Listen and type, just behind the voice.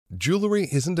Jewelry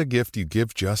isn't a gift you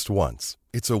give just once.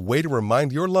 It's a way to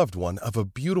remind your loved one of a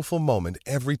beautiful moment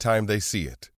every time they see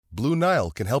it. Blue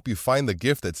Nile can help you find the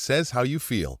gift that says how you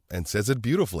feel and says it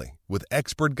beautifully, with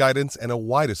expert guidance and a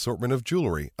wide assortment of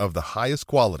jewelry of the highest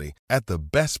quality at the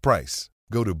best price.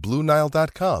 Go to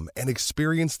BlueNile.com and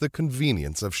experience the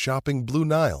convenience of shopping Blue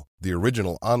Nile, the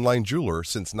original online jeweler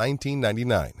since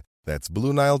 1999. That's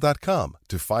BlueNile.com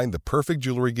to find the perfect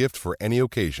jewelry gift for any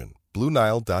occasion.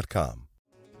 BlueNile.com.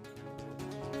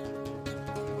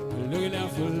 Looking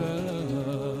out for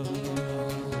love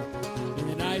in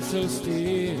the night so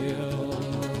still.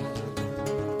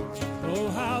 Oh,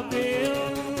 how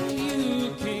build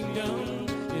you a kingdom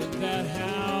in that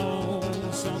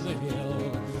house on the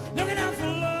hill. Looking out for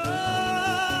love,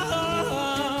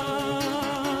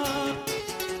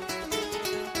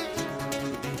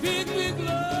 big, big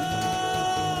love.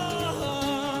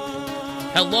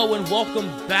 Hello and welcome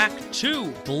back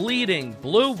to Bleeding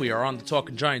Blue. We are on the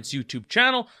Talkin Giants YouTube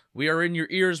channel. We are in your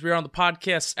ears. We are on the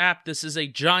podcast app. This is a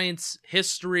Giants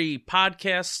history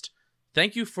podcast.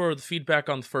 Thank you for the feedback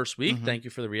on the first week. Thank you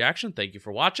for the reaction. Thank you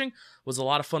for watching. It was a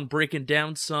lot of fun breaking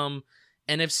down some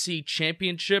NFC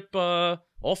Championship,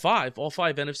 all five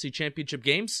NFC Championship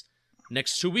games.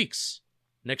 Next 2 weeks.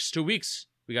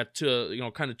 We got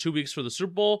kind of 2 weeks for the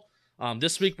Super Bowl.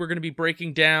 This week we're going to be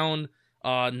breaking down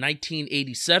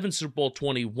 1987 Super Bowl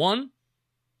 21.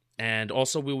 And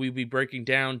also, we will be breaking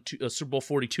down Super Bowl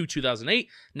 42, 2008.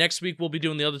 Next week, we'll be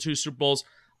doing the other two Super Bowls.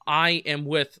 I am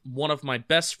with one of my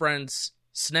best friends,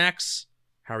 Snacks.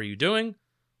 How are you doing?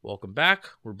 Welcome back.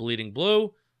 We're Bleeding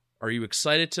Blue. Are you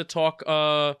excited to talk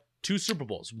two Super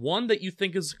Bowls? One that you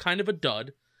think is kind of a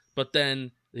dud, but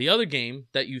then the other game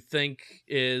that you think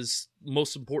is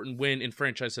most important win in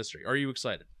franchise history. Are you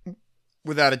excited?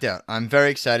 Without a doubt. I'm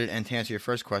very excited. And to answer your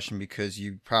first question, because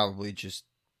you probably just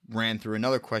ran through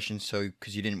another question, so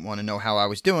because you didn't want to know how I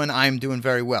was doing, I'm doing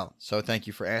very well. So thank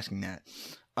you for asking that.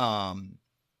 I'm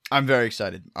very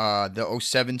excited. The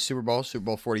 07 Super Bowl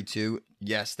 42,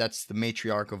 yes, that's the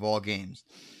matriarch of all games.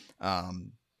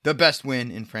 The best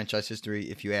win in franchise history,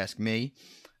 if you ask me,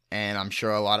 and I'm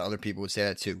sure a lot of other people would say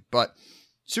that too. But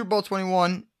Super Bowl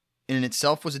 21 in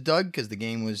itself was a dud because the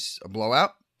game was a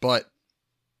blowout, but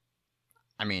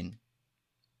I mean,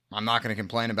 I'm not going to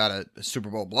complain about a Super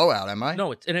Bowl blowout, am I?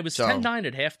 No, it was 10-9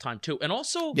 at halftime, too. And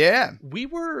also, yeah,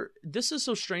 this is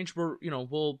so strange,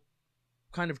 we'll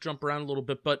kind of jump around a little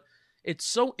bit, but it's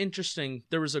so interesting.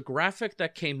 There was a graphic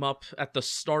that came up at the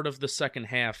start of the second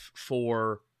half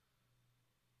for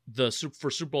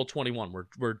Super Bowl 21,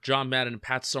 where John Madden and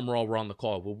Pat Summerall were on the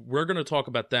call. We're going to talk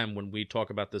about them when we talk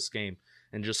about this game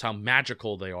and just how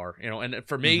magical they are. And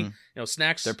for me,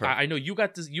 Snacks, I know you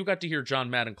got to hear John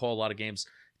Madden call a lot of games.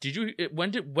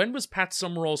 When was Pat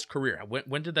Summerall's career?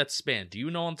 When did that span? Do you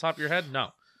know on top of your head? No.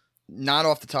 Not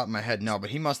off the top of my head, no,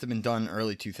 but he must have been done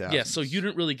early 2000s. Yeah, so you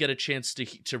didn't really get a chance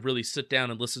to really sit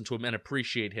down and listen to him and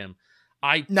appreciate him.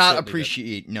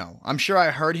 No. I'm sure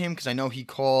I heard him because I know he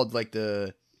called like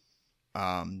the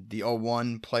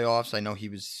 01 playoffs. I know he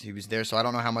was there, so I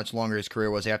don't know how much longer his career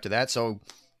was after that. So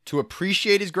to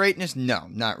appreciate his greatness, no,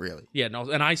 not really. Yeah,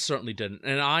 no, and I certainly didn't.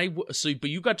 But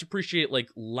you got to appreciate like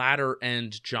latter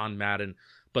end John Madden,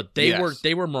 but they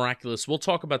were miraculous. We'll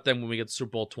talk about them when we get to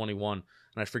Super Bowl 21.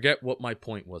 And I forget what my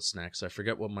point was, Snacks. I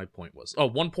forget what my point was. Oh,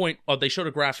 one point. Oh, they showed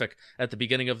a graphic at the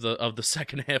beginning of the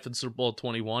second half in Super Bowl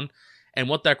 21, and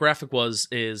what that graphic was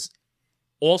is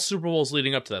all Super Bowls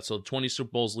leading up to that. So the 20 Super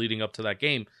Bowls leading up to that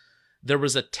game, there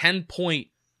was a 10-point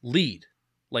lead.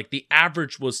 Like the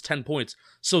average was 10 points.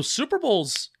 So Super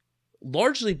Bowls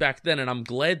largely back then, and I'm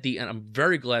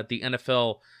very glad the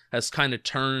NFL has kind of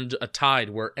turned a tide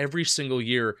where every single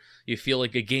year you feel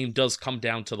like a game does come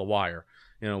down to the wire.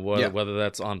 Whether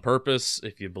that's on purpose,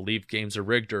 if you believe games are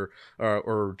rigged,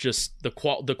 or just the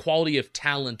quality of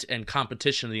talent and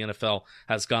competition in the NFL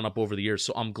has gone up over the years.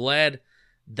 So I'm glad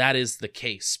that is the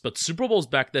case. But Super Bowls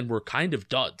back then were kind of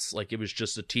duds. Like it was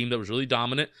just a team that was really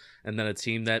dominant, and then a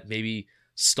team that maybe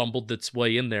stumbled its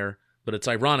way in there. But it's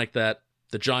ironic that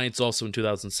the Giants also in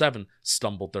 2007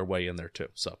 stumbled their way in there too.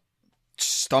 So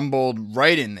stumbled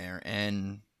right in there,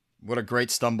 and what a great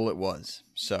stumble it was.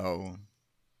 So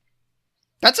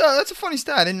that's a funny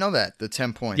stat. I didn't know that, the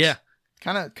 10 points. Yeah,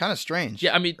 kind of strange.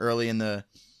 Yeah, I mean, early in the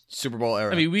Super Bowl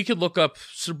era. I mean, we could look up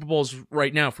Super Bowls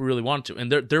right now if we really wanted to,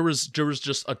 and there was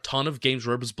just a ton of games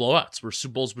where it was blowouts, where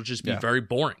Super Bowls would just be very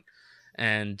boring,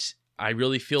 and I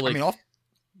really feel like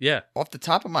off the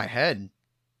top of my head,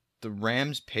 the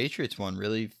Rams-Patriots one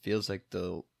really feels like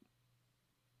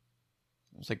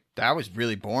that was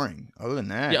really boring. Other than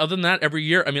that, every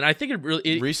year. I mean, I think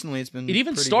recently it's been it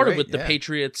even started great, with the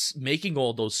Patriots making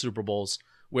all those Super Bowls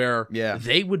where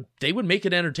they would make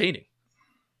it entertaining.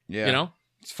 Yeah. You know?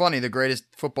 It's funny, the greatest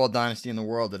football dynasty in the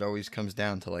world, it always comes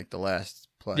down to like the last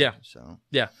play. Yeah.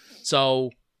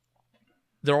 So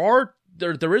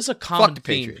there is a common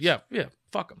theme. Patriots. Yeah.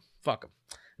 Fuck them.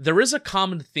 There is a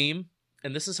common theme,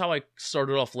 and this is how I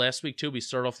started off last week too. We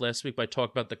started off last week by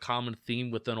talking about the common theme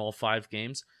within all 5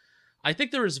 games. I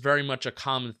think there is very much a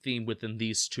common theme within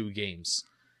these 2 games.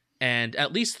 And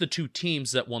at least the 2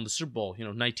 teams that won the Super Bowl,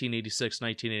 1986,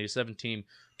 1987 team,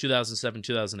 2007,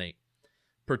 2008.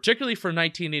 Particularly for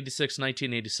 1986,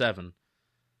 1987,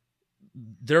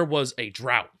 there was a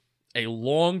drought, a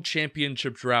long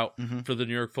championship drought for the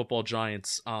New York Football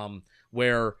Giants,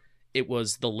 where it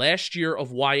was the last year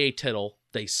of Y.A. Tittle.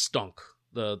 They stunk.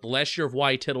 The last year of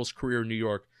Y.A. Tittle's career in New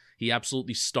York, he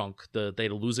absolutely stunk. They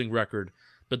had a losing record.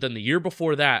 But then the year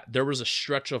before that, there was a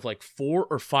stretch of like 4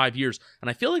 or 5 years. And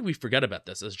I feel like we forget about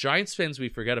this. As Giants fans, we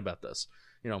forget about this.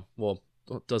 It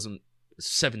doesn't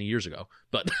 70 years ago.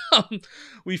 But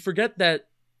we forget that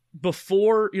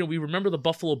before, we remember the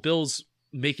Buffalo Bills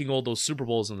making all those Super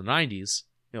Bowls in the 90s.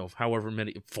 However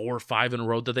many, 4 or 5 in a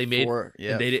row that they made. 4,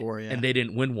 and they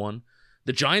didn't win one.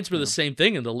 The Giants were the same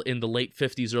thing in the late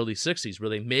 50s, early 60s, where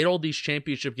they made all these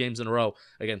championship games in a row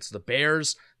against the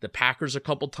Bears, the Packers a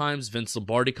couple times. Vince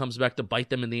Lombardi comes back to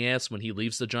bite them in the ass when he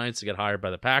leaves the Giants to get hired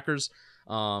by the Packers.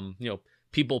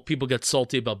 People get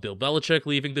salty about Bill Belichick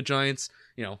leaving the Giants.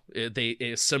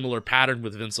 A similar pattern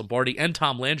with Vince Lombardi and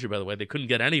Tom Landry, by the way. They couldn't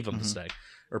get any of them to stay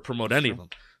or promote any of them.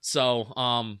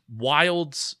 So,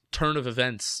 wild turn of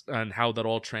events and how that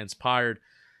all transpired.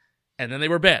 And then they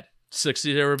were bad.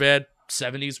 60s, they were bad.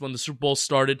 70s, when the Super Bowl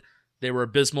started, they were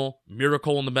abysmal.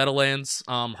 Miracle in the Meadowlands.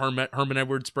 Herman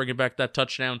Edwards bringing back that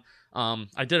touchdown.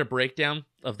 I did a breakdown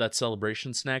of that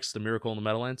celebration snacks, the Miracle in the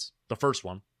Meadowlands. The first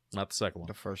one, not the second one.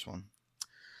 The first one.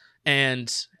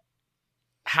 And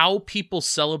how people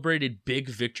celebrated big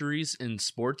victories in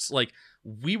sports. Like,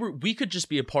 we could just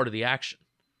be a part of the action.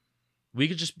 We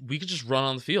could just run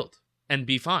on the field and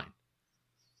be fine.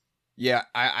 Yeah,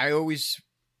 I always...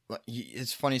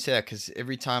 It's funny you say that, because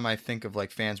every time I think of like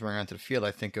fans running onto the field,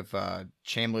 I think of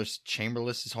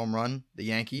Chamberlain's home run, the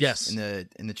Yankees,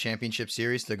 in the championship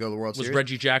series to go to the World Series. Was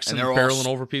Reggie Jackson barreling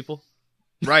over people?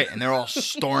 Right, and they're all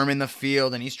storming the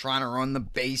field, and he's trying to run the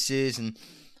bases, and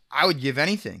I would give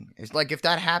anything. It's like if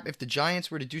that happened, if the Giants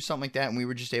were to do something like that, and we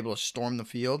were just able to storm the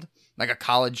field, like a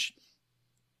college,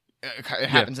 it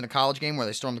happens in a college game where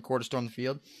they storm the court to storm the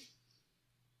field.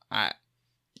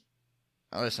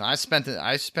 Listen, I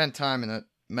spent time in the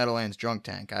Meadowlands drunk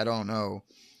tank. I don't know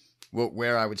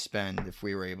where I would spend if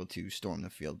we were able to storm the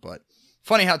field, but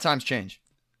funny how times change.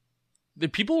 The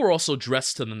people were also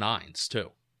dressed to the nines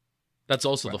too. That's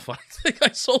also the funny thing.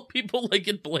 I saw people like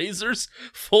in blazers,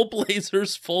 full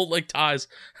like ties,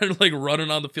 and like running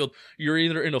on the field. You're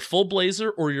either in a full blazer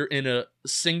or you're in a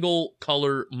single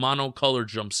color, monocolor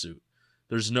jumpsuit.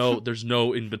 There's no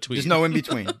in between. There's no in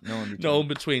between. No in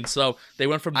between. So they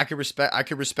went from I could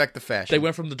respect the fashion. They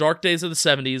went from the dark days of the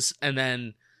 70s, and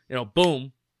then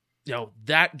boom,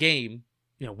 that game,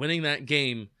 winning that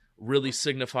game really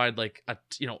signified like a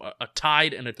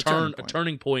tide and a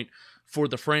turning point for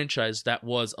the franchise that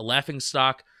was a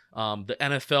laughingstock. The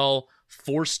NFL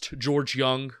forced George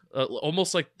Young,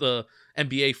 almost like the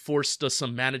NBA forced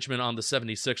some management on the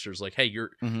 76ers. Like, hey,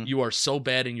 you are so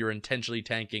bad and you're intentionally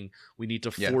tanking. We need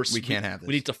to force. We can't have this.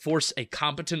 We need to force a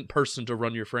competent person to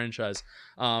run your franchise.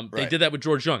 They did that with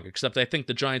George Young, except I think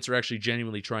the Giants are actually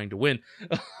genuinely trying to win.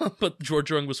 But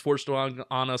George Young was forced on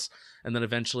us, and then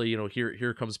eventually,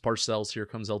 here comes Parcells, here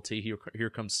comes LT, here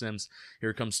comes Sims,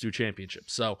 here comes Stu Championship.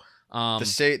 So.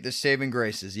 The saving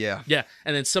graces, yeah. Yeah,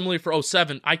 and then similarly for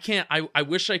 07, I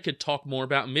wish I could talk more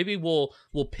about, maybe we'll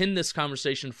pin this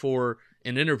conversation for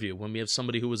an interview when we have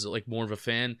somebody who was like more of a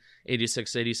fan,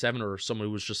 86, 87, or someone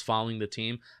who was just following the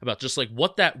team, about just like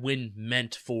what that win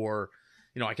meant for,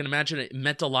 I can imagine it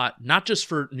meant a lot, not just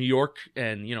for New York,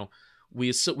 and, we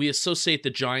associate the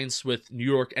Giants with New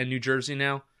York and New Jersey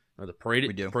now. The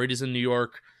parade is in New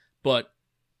York, but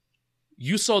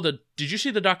did you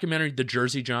see the documentary The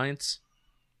Jersey Giants?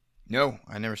 No,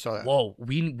 I never saw that. Whoa,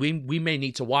 we may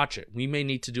need to watch it. We may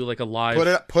need to do like a live.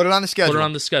 Put it on the schedule. Put it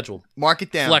on the schedule. Mark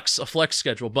it down. A flex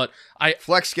schedule. But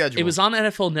flex schedule. It was on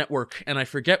NFL Network, and I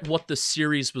forget what the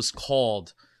series was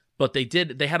called. But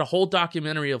they had a whole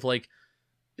documentary of like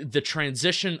the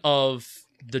transition of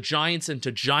the Giants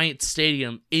into Giant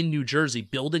Stadium in New Jersey,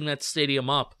 building that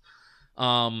stadium up,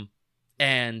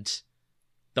 and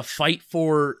the fight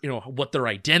for, what their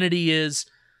identity is.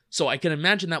 So I can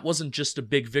imagine that wasn't just a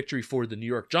big victory for the New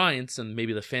York Giants and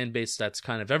maybe the fan base that's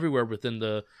kind of everywhere within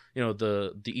the,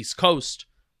 the East Coast,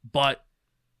 but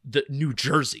the New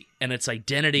Jersey and its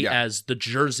identity as the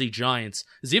Jersey Giants.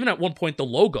 Because even at one point the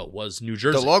logo was New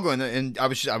Jersey. The logo and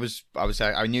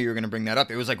I knew you were going to bring that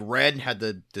up. It was like red, had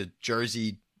the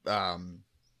Jersey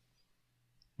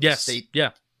state.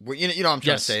 Yeah. Well, you know what I'm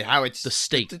trying to say, how it's the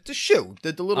state, the shoe,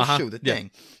 the little shoe, the thing,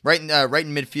 right in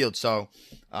midfield. So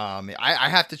I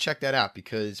have to check that out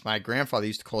because my grandfather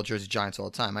used to call Jersey Giants all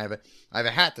the time. I have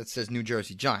a hat that says New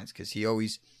Jersey Giants because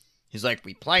he's like,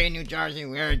 we play in New Jersey,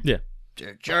 we're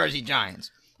Jersey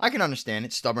Giants. I can understand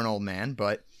it, stubborn old man,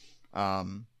 but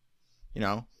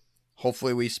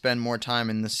hopefully we spend more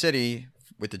time in the city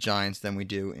with the Giants than we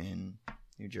do in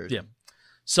New Jersey. Yeah.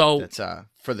 So that's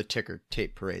for the ticker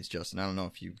tape parades, Justin. I don't know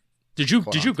if you did you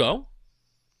go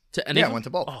to any? Yeah, I went to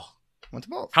both. Oh. Went to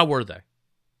both. How were they?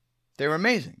 They were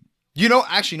amazing. You know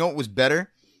what was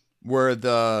better? Were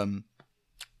the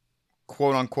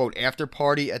quote unquote after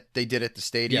party they did at the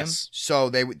stadium. Yes. So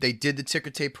they did the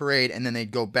ticker tape parade and then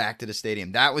they'd go back to the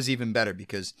stadium. That was even better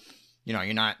because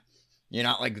you're not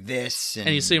like this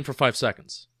and you see them for 5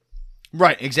 seconds.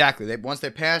 Right, exactly. Once they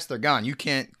pass, they're gone. You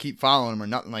can't keep following them or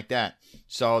nothing like that.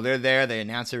 So they're there. They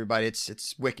announce everybody.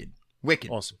 It's wicked.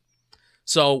 Awesome.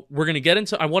 So we're gonna get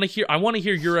into. I want to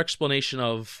hear your explanation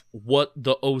of what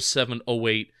the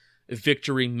 07-08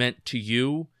 victory meant to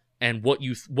you and what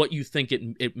you think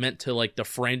it meant to like the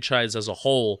franchise as a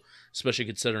whole, especially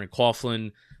considering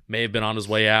Coughlin may have been on his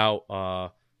way out.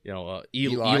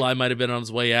 Eli might have been on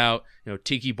his way out.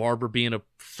 Tiki Barber being a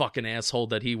fucking asshole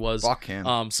that he was. Fuck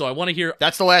him. So I want to hear.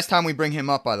 That's the last time we bring him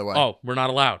up, by the way. Oh, we're not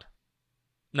allowed.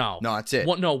 No, that's it.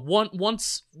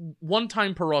 One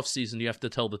time per off season, you have to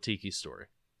tell the Tiki story.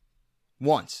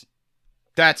 Once.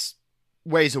 That's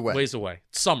ways away.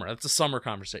 Summer. That's a summer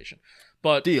conversation.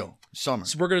 But deal. Summer.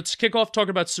 So we're going to kick off talking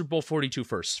about Super Bowl 42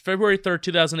 first. February 3rd,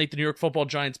 2008, the New York Football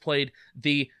Giants played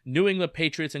the New England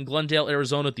Patriots in Glendale,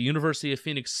 Arizona at the University of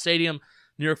Phoenix Stadium.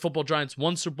 New York Football Giants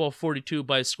won Super Bowl 42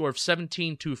 by a score of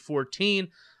 17-14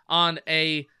 on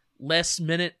a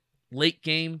last-minute late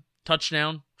game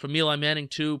touchdown from Eli Manning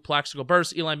to Plaxico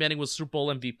Burress. Eli Manning was Super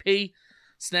Bowl MVP.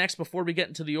 Snacks, before we get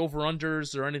into the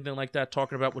over-unders or anything like that,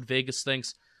 talking about what Vegas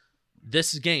thinks,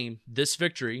 this game, this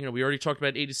victory, we already talked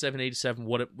about 87-87,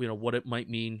 what it might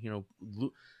mean,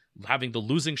 having the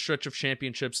losing stretch of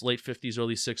championships, late 50s,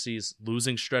 early 60s,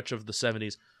 losing stretch of the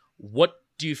 70s. What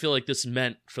do you feel like this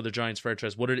meant for the Giants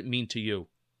franchise? What did it mean to you?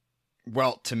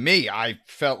 Well, to me, I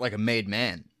felt like a made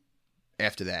man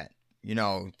after that.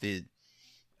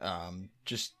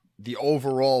 Just the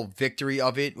overall victory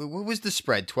of it. What was the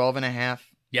spread? 12.5?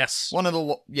 Yes.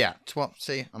 12.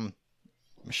 See, I'm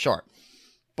sharp.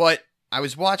 But I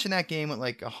was watching that game with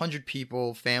like 100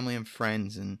 people, family and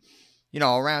friends, and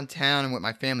around town and with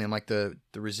my family. I'm like the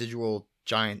residual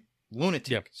Giant lunatic.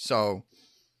 Yep. So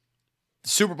the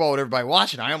Super Bowl with everybody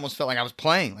watching, I almost felt like I was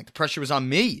playing. Like the pressure was on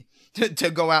me to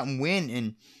go out and win.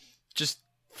 And just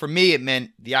for me, it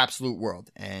meant the absolute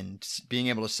world. And being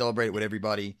able to celebrate it with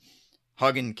everybody,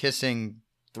 hugging, kissing,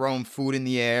 throwing food in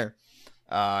the air.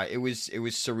 It was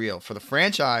surreal. For the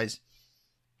franchise,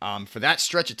 for that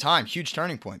stretch of time, huge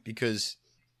turning point because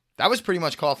that was pretty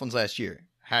much Coughlin's last year.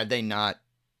 Had they not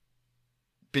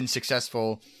been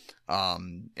successful,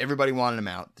 everybody wanted him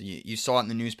out. You saw it in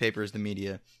the newspapers, the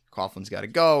media. Coughlin's got to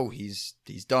go. He's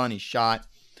done. He's shot.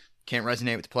 Can't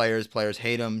resonate with the players. Players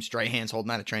hate him. Strahan's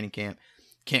holding out of training camp.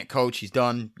 Can't coach. He's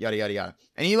done. Yada, yada, yada.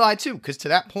 And Eli, too, because to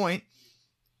that point,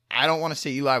 I don't want to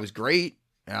say Eli was great.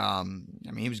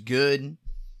 He was good,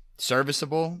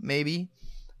 serviceable, maybe.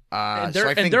 And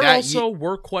there also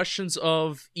were questions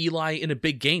of Eli in a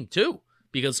big game, too.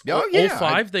 Because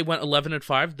 05, they went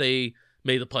 11-5. They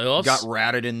made the playoffs. Got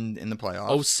ratted in the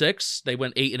playoffs. 06, they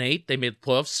went 8-8. They made the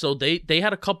playoffs. So they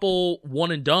had a couple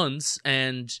one-and-dones.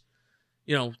 And,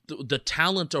 the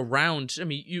talent around,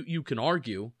 you can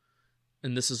argue,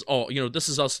 and this is all, this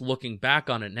is us looking back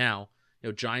on it now.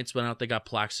 Giants went out, they got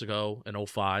Plaxico in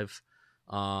 05.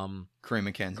 Kareem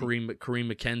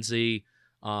McKenzie.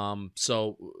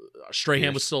 So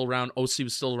Strahan was still around, OC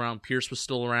was still around, Pierce was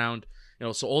still around,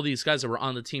 so all these guys that were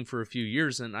on the team for a few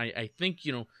years, and I think,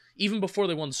 even before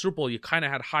they won the Super Bowl, you kind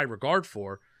of had high regard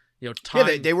for, time.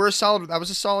 Yeah, they were a solid, that was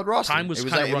a solid roster. Time was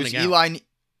kind of running out.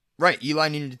 Eli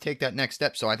needed to take that next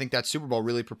step, so I think that Super Bowl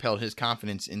really propelled his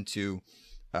confidence into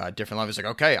different levels. Like,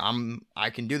 okay, I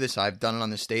can do this, I've done it on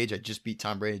this stage, I just beat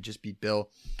Tom Brady, just beat Bill,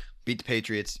 beat the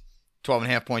Patriots,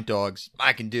 12.5 point dogs,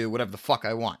 I can do whatever the fuck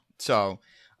I want. So,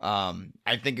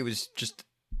 I think it was just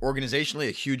organizationally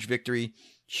a huge victory,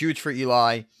 huge for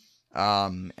Eli,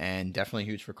 and definitely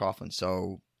huge for Coughlin.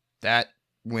 So that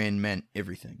win meant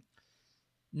everything.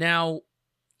 Now,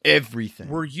 everything.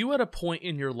 Were you at a point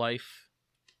in your life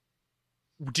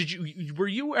were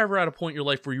you ever at a point in your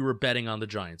life where you were betting on the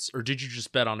Giants, or did you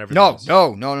just bet on everything else?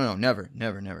 No, never.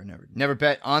 Never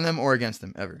bet on them or against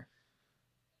them ever.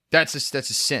 That's a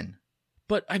sin.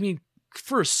 But I mean,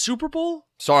 for a Super Bowl,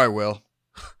 sorry, Will.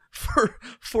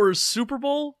 for a Super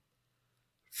Bowl,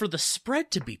 for the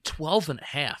spread to be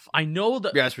 12.5, I know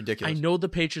that. Yeah, it's ridiculous. I know the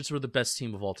Patriots were the best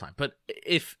team of all time, but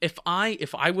if I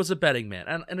was a betting man,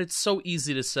 and it's so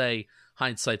easy to say,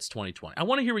 hindsight's 2020. I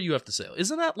want to hear what you have to say.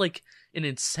 Isn't that like an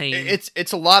insane?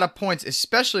 It's a lot of points,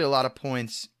 especially a lot of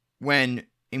points when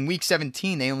in week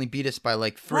 17 they only beat us by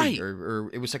like 3, right. or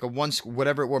it was like a one,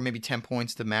 whatever it were, maybe 10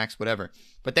 points to max, whatever.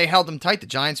 But they held them tight. The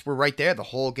Giants were right there the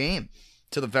whole game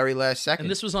to the very last second.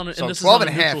 And this was on a, so and this 12 is on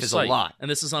and a half is site, a lot.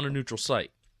 And this is on a neutral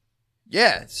site.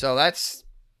 Yeah, so that's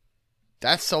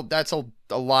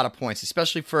a lot of points,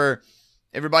 especially for.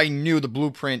 Everybody knew the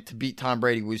blueprint to beat Tom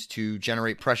Brady was to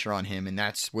generate pressure on him, and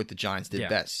that's what the Giants did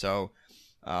best. So,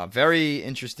 very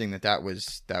interesting that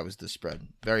was the spread,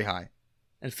 very high.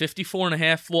 And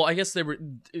 54.5. Well, I guess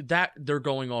they're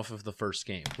going off of the first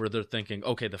game where they're thinking,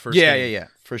 okay, the first game, yeah,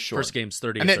 for sure. First game's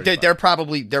 30. And they're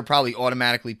probably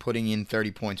automatically putting in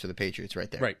 30 points for the Patriots right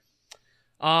there. Right.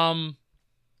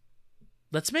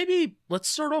 Let's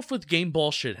start off with game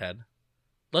ball shithead.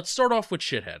 Let's start off with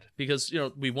shithead because,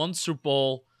 we won Super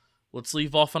Bowl. Let's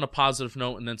leave off on a positive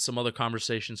note, and then some other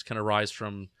conversations can arise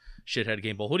from shithead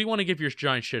game ball. Who do you want to give your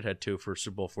giant shithead to for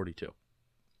Super Bowl 42?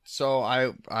 So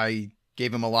I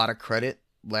gave him a lot of credit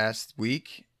last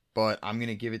week, but I'm going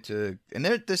to give it to, and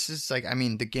this is like, I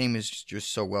mean, the game is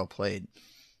just so well played.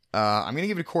 I'm going to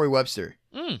give it to Corey Webster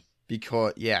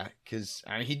because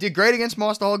he did great against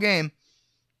Moss the whole game.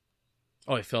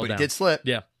 Oh, he fell down. He did slip.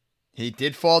 Yeah. He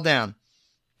did fall down.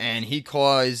 And he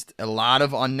caused a lot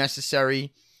of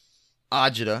unnecessary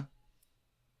agita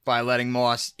by letting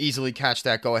Moss easily catch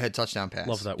that go-ahead touchdown pass.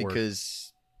 Love that word.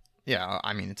 Because,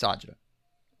 it's agita.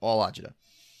 All agita.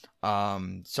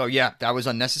 So, that was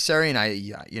unnecessary, and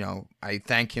I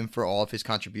thank him for all of his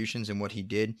contributions and what he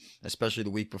did, especially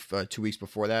the week before, 2 weeks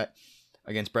before that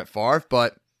against Brett Favre.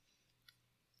 But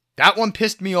that one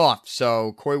pissed me off,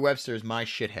 so Corey Webster is my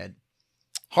shithead.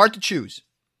 Hard to choose.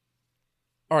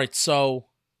 All right, so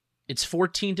it's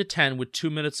 14-10 with 2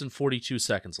 minutes and 42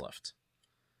 seconds left.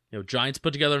 Giants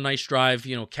put together a nice drive.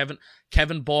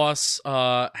 Kevin Boss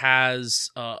has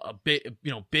a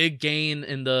big gain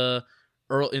in the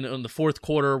in the fourth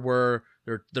quarter where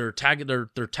they're tagging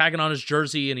on his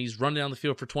jersey and he's running down the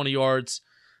field for 20 yards.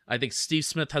 I think Steve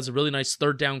Smith has a really nice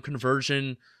third down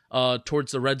conversion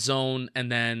towards the red zone,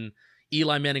 and then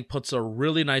Eli Manning puts a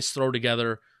really nice throw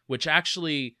together, which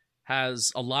actually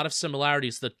has a lot of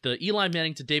similarities. That the Eli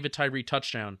Manning to David Tyree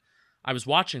touchdown, I was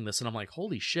watching this and I'm like,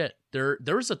 holy shit,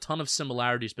 there's a ton of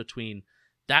similarities between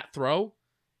that throw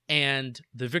and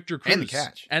the Victor Cruz and the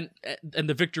catch and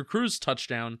the Victor Cruz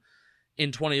touchdown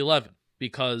in 2011,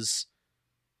 because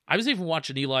I was even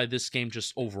watching Eli this game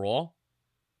just overall.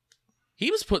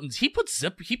 He put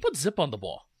zip on the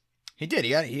ball. He did.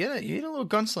 He had a little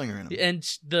gunslinger in him. And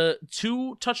the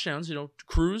two touchdowns,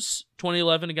 Cruz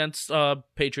 2011 against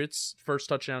Patriots, first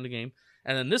touchdown of the game,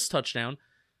 and then this touchdown,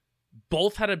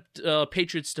 both had a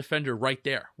Patriots defender right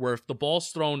there, where if the ball's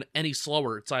thrown any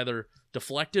slower, it's either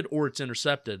deflected or it's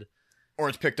intercepted. Or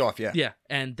it's picked off, yeah. Yeah,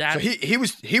 and that... So he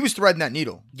was threading that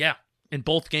needle. Yeah, in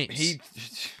both games.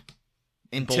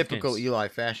 In typical games. Eli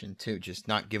fashion, too, just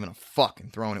not giving a fuck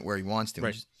and throwing it where he wants to.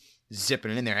 Right. Just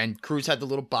zipping it in there. And Cruz had the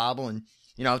little bobble, and,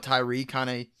 Tyree you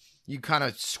kind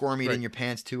of squirmied in your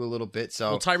pants, too, a little bit.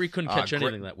 So Tyree couldn't catch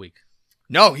anything that week.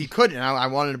 No, he couldn't. I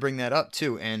wanted to bring that up,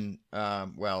 too. And,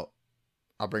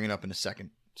 I'll bring it up in a second.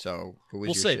 So, who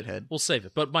was your shithead? We'll save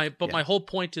it. But my whole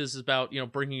point is about,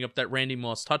 bringing up that Randy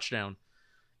Moss touchdown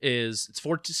is it's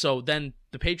 40. So then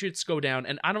the Patriots go down,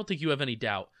 and I don't think you have any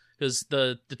doubt because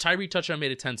the Tyree touchdown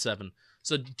made it 10-7.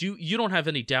 So you don't have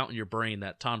any doubt in your brain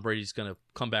that Tom Brady's going to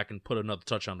come back and put another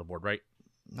touchdown on the board, right?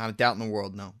 Not a doubt in the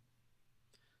world, no.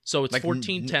 So it's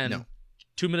 14-10, no.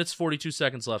 2 minutes 42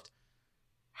 seconds left.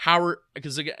 Howard,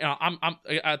 because again, I'm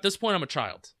at this point I'm a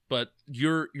child, but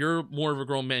you're more of a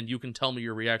grown man. You can tell me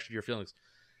your reaction to your feelings.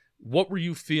 What were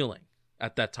you feeling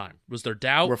at that time? Was there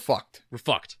doubt? We're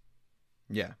fucked.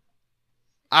 Yeah.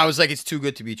 I was like, it's too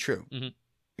good to be true. Mm-hmm.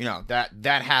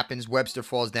 That happens. Webster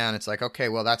falls down. It's like, okay,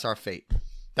 well, that's our fate.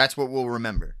 That's what we'll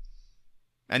remember.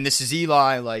 And this is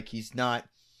Eli. Like, he's not,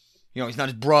 he's not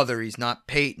his brother. He's not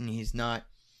Peyton. He's not,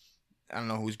 I don't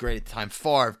know who's great at the time.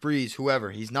 Favre, Breeze, whoever.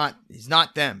 He's not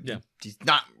them. Yeah. He's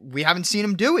not, we haven't seen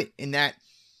him do it in that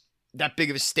big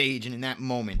of a stage and in that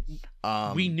moment.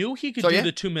 We knew he could do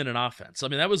the 2-minute offense. I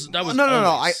mean, that was no.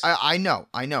 I know.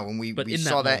 When we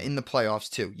saw that in the playoffs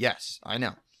too. Yes, I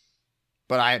know.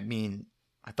 But I mean,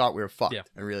 I thought we were fucked. Yeah.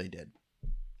 I really did.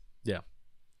 Yeah.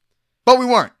 But we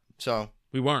weren't. So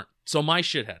we weren't. So my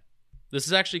shithead. This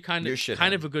is actually kind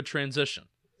of a good transition.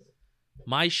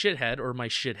 My shithead or my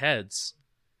shitheads,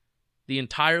 the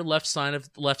entire left side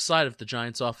of the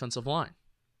Giants' offensive line.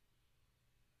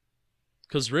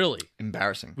 Because really,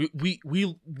 embarrassing.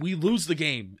 We lose the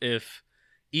game if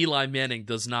Eli Manning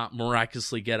does not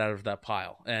miraculously get out of that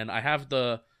pile. And I have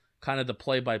the kind of the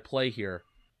play-by-play here.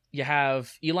 You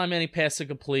have Eli Manning pass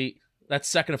incomplete. That's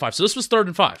 2nd and 5. So this was 3rd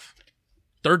and 5.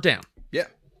 3rd down. Yeah.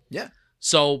 Yeah.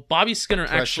 So Bobby Skinner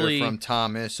Pressure from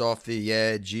Thomas off the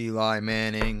edge. Eli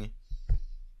Manning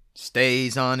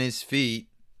stays on his feet.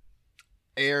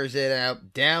 Airs it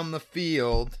out down the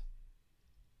field.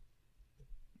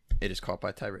 It is caught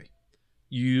by Tyree.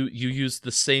 You used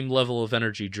the same level of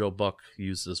energy Joe Buck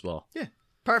used as well. Yeah,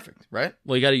 perfect, right?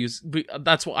 Well, you got to use.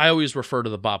 That's what I always refer to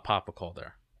the Bob Papa call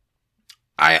there.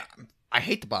 I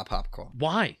hate the Bob Papa call.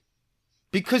 Why?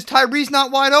 Because Tyree's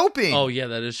not wide open. Oh yeah,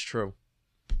 that is true.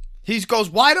 He goes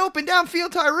wide open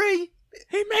downfield, Tyree.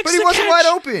 But he wasn't wide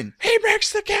open. He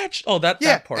makes the catch. Oh, that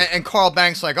part. And Carl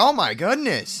Banks like, oh my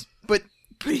goodness, but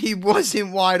he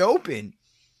wasn't wide open.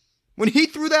 When he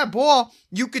threw that ball,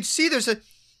 you could see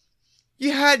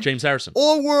you had James Harrison,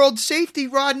 all-world safety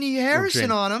Rodney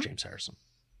Harrison on him. James Harrison.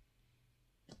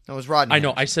 That was Rodney. I know.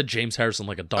 Harrison. I said James Harrison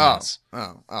like a dumbass.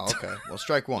 Oh, okay. Well,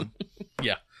 strike one.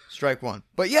 Yeah, strike one.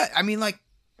 But yeah, I mean, like,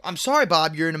 I'm sorry,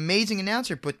 Bob. You're an amazing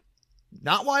announcer, but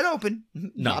not wide open. No.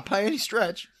 Not by any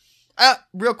stretch.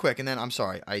 Real quick, and then I'm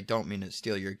sorry. I don't mean to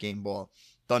steal your game ball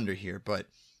thunder here, but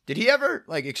did he ever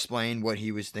explain what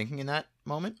he was thinking in that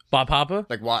moment? Bob Papa?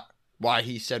 Like why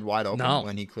he said wide open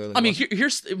when he clearly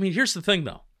here's the thing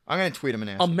though. I'm going to tweet him an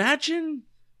answer. Imagine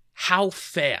how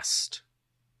fast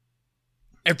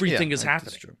everything is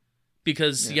happening. That's true.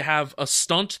 Because you have a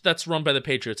stunt that's run by the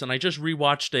Patriots, and I just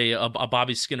rewatched a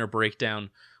Bobby Skinner breakdown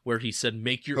where he said,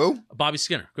 "Make your..." Who? Bobby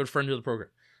Skinner, good friend of the program.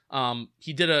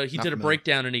 He did a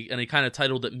breakdown, and he kind of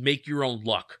titled it "Make Your Own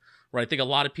Luck." Right? I think a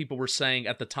lot of people were saying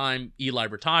at the time Eli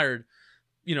retired,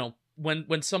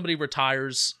 when somebody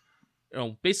retires,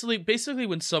 basically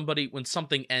when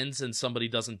something ends and somebody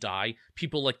doesn't die,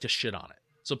 people like to shit on it.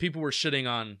 So people were shitting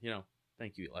on,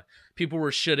 thank you, Eli. People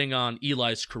were shitting on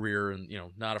Eli's career and,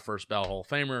 not a first ballot Hall of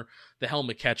Famer. The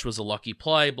helmet catch was a lucky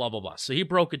play, blah, blah, blah. So he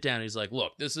broke it down. He's like,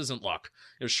 look, this isn't luck.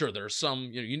 Sure, there's some,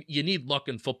 you need luck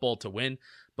in football to win,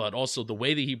 but also the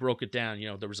way that he broke it down,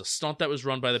 there was a stunt that was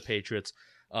run by the Patriots.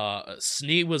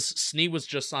 Snee was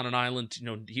just on an island.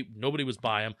 Nobody was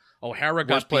by him. O'Hara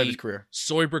got beat. Of his career.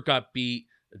 Soyber got beat.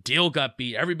 Deal got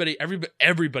beat. Everybody got beat.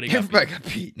 Everybody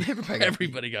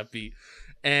got beat.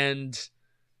 And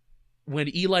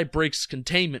when Eli breaks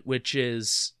containment, which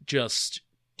is just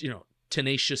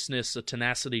tenaciousness, a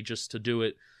tenacity just to do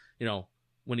it,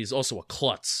 when he's also a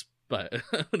klutz, but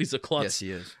when he's a klutz, yes,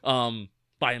 he is.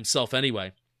 By himself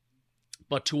anyway.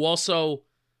 But to also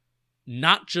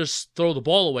not just throw the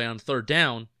ball away on 3rd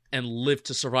down and live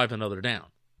to survive another down.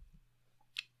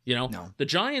 No. The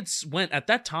Giants went at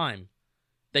that time.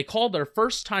 They called their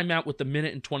first timeout with 1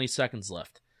 minute and 20 seconds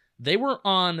left. They were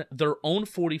on their own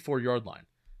 44-yard line.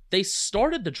 They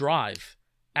started the drive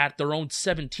at their own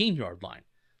 17-yard line.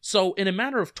 So in a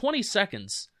matter of 20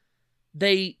 seconds,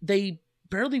 they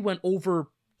barely went over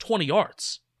 20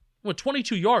 yards. Went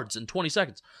 22 yards in 20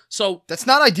 seconds. So that's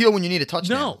not ideal when you need a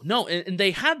touchdown. No. And they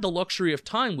had the luxury of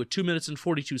time with 2 minutes and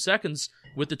 42 seconds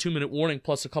with the 2-minute warning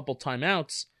plus a couple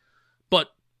timeouts. But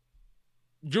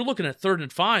you're looking at 3rd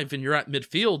and 5 and you're at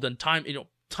midfield and time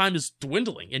is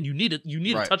dwindling and you need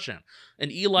a touchdown.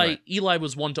 And Eli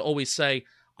was one to always say,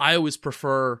 I always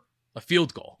prefer a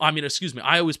field goal. I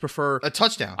always prefer a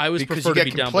touchdown. I always because prefer you to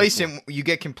get be complacent. down You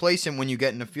get complacent when you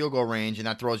get in the field goal range, and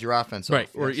that throws your offense off. Right.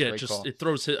 Or it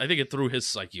throws his. I think it threw his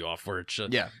psyche off. Where it's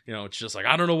just, it's just like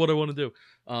I don't know what I want to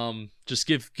do. Just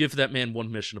give that man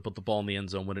one mission to put the ball in the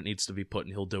end zone when it needs to be put,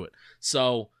 and he'll do it.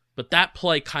 So, but that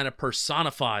play kind of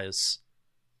personifies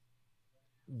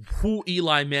who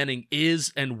Eli Manning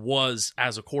is and was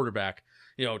as a quarterback.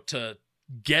 To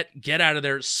get out of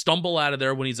there, stumble out of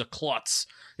there when he's a klutz.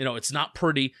 It's not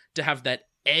pretty to have that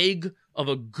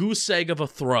goose egg of a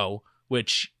throw,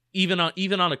 which even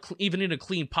in a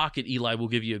clean pocket, Eli will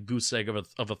give you a goose egg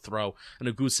of a throw and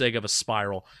a goose egg of a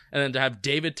spiral. And then to have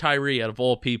David Tyree, out of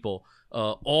all people,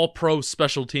 all-pro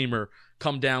special teamer,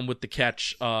 come down with the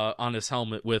catch on his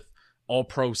helmet with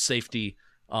all-pro safety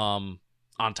on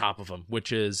top of him,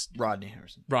 which is Rodney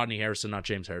Harrison, not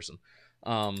James Harrison.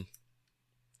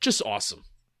 Just awesome.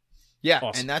 Yeah,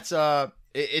 awesome. And that's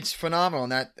it's phenomenal,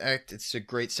 and that it's a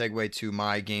great segue to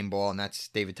my game ball, and that's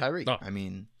David Tyree. Oh. I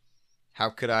mean, how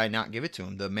could I not give it to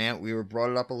him? The man, we were brought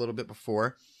it up a little bit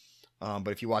before, but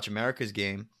if you watch America's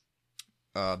game,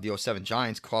 the 07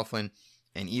 Giants, Coughlin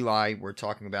and Eli were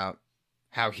talking about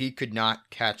how he could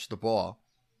not catch the ball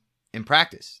in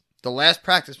practice. The last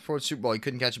practice before the Super Bowl, he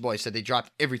couldn't catch the ball. He said they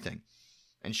dropped everything.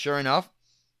 And sure enough,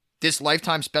 this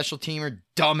lifetime special teamer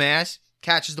dumbass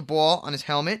catches the ball on his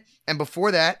helmet, and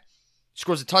before that,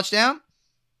 scores a touchdown.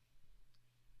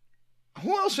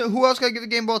 Who else got to give the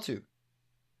game ball to?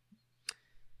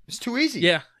 It's too easy.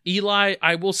 Yeah, Eli,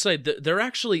 I will say that there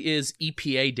actually is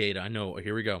EPA data. I know.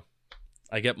 Here we go.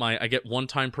 I get 1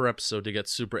 time per episode to get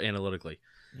super analytically.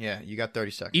 Yeah, you got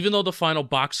 30 seconds. Even though the final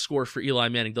box score for Eli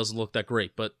Manning doesn't look that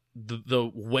great, but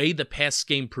the way the pass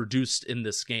game produced in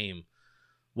this game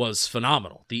was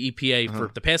phenomenal. The EPA for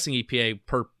the passing EPA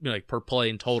per play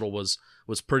in total was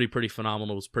pretty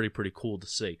phenomenal. It was pretty cool to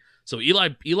see. So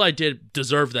Eli did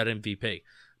deserve that MVP.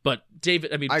 But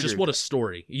David, I mean, just what a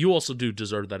story. You also do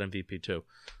deserve that MVP too.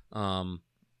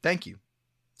 Thank you.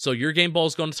 So your game ball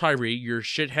is going to Tyree. Your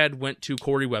shithead went to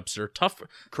Corey Webster. Tough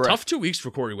 2 weeks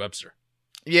for Corey Webster.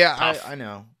 Yeah, I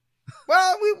know.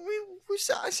 Well,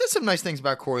 I said some nice things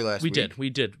about Corey last week.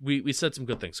 We did. We said some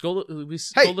good things. Go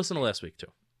listen to last week too.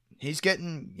 He's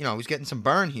getting some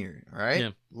burn here. All right. Yeah.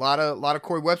 A lot of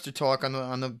Corey Webster talk on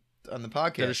the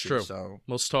podcast. That is true. So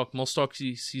most talk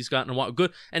he's gotten a while.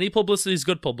 Good. Any publicity is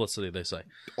good publicity, they say.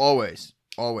 Always.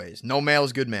 No mail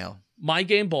is good mail. My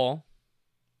game ball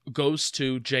goes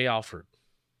to Jay Alford.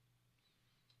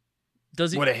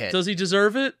 What a hit. Does he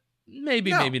deserve it?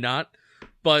 Maybe, maybe not.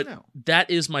 But that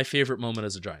is my favorite moment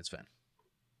as a Giants fan.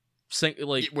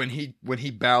 When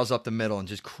he barrels up the middle and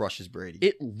just crushes Brady.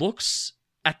 It looks,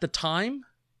 at the time,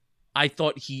 I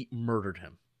thought he murdered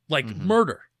him.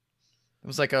 Murder. It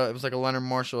was like a Leonard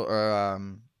Marshall or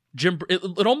Jim.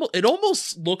 It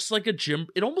almost looks like a Jim.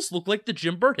 It almost looked like the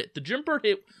Jim Burt hit. The Jim Burt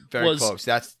hit very close.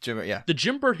 That's Jim. Yeah. The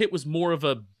Jim Burt hit was more of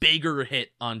a bigger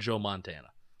hit on Joe Montana,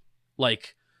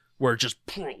 where it just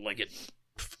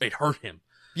it hurt him.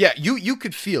 Yeah, you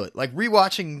could feel it. Like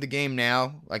rewatching the game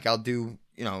now, like I'll do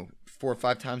 4 or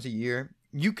 5 times a year.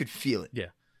 You could feel it. Yeah,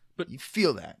 but you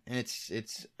feel that, and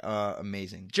it's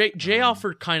amazing. Jay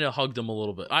Alford kind of hugged him a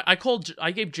little bit.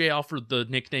 I gave Jay Alford the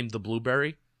nickname the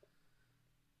Blueberry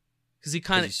because he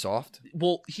kind of soft.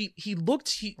 Well, he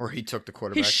took the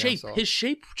quarterback. His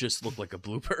shape just looked like a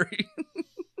blueberry.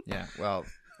 Yeah, well,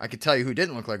 I could tell you who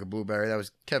didn't look like a blueberry. That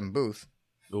was Kevin Booth.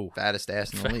 Ooh. Fattest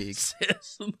ass in the league.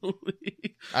 Ass in the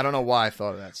league. I don't know why I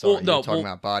thought of that. Sorry, talking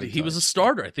about body type. He was a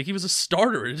starter. I think he was a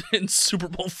starter in Super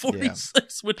Bowl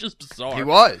 46, which is bizarre. He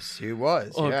was.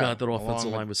 Oh, God, that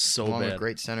offensive line was so bad. With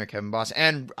great center Kevin Boss.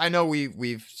 And I know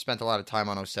we've spent a lot of time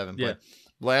on 07, but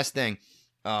last thing,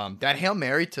 that Hail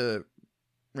Mary to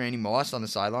Randy Moss on the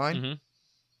sideline,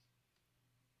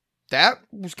 that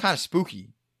was kind of spooky.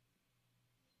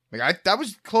 That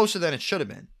was closer than it should have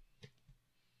been.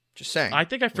 Just saying. I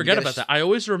think I forget about that. I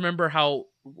always remember how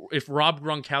if Rob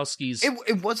Gronkowski's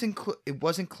it wasn't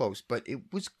close, but it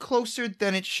was closer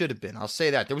than it should have been. I'll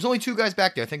say that. There was only 2 guys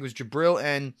back there. I think it was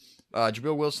Jabril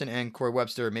Wilson and Corey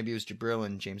Webster. Maybe it was Jabril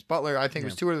and James Butler. I think it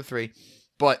was 2 or the 3,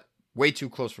 but way too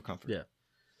close for comfort. Yeah.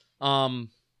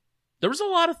 There was a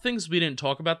lot of things we didn't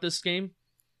talk about this game.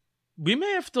 We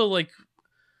may have to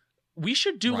we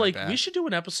should do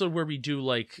an episode where we do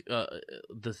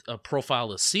a profile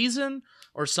of the season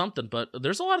or something, but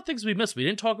there's a lot of things we missed. We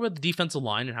didn't talk about the defensive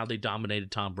line and how they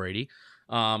dominated Tom Brady.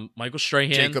 Michael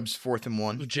Strahan, Jacobs 4th and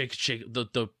 1.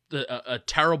 A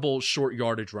terrible short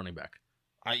yardage running back.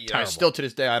 Still to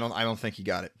this day, I don't think he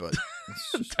got it, but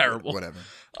it's terrible. Whatever.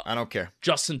 I don't care.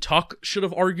 Justin Tuck should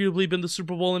have arguably been the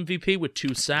Super Bowl MVP with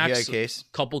 2 sacks,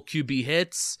 couple QB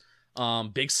hits.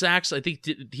 Big sacks. I think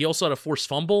he also had a forced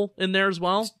fumble in there as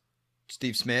well.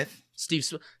 Steve Smith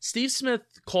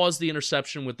caused the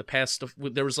interception with the pass.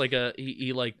 There was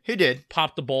he did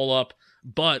popped the ball up,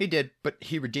 but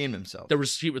he redeemed himself. There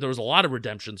was a lot of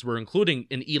redemptions, including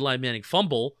an Eli Manning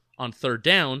fumble on 3rd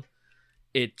down.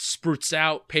 It sprouts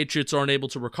out. Patriots aren't able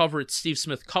to recover it. Steve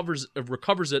Smith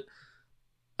recovers it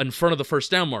in front of the 1st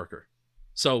down marker.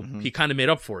 So he kind of made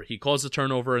up for it. He caused the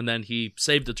turnover and then he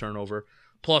saved the turnover.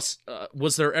 Plus,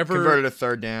 was there ever converted a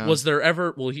 3rd down? Was there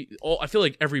ever? Well, I feel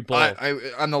like every ball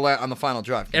on the final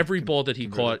drive. Every ball that he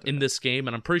caught in this game,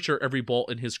 and I'm pretty sure every ball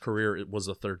in his career it was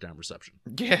a 3rd down reception.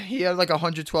 Yeah, he had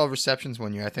 112 receptions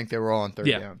one year. I think they were all on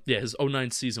 3rd down. Yeah, his 09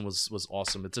 season was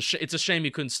awesome. It's a shame he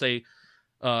couldn't stay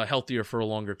healthier for a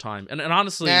longer time. And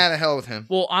honestly, the hell with him.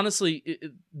 Well, honestly,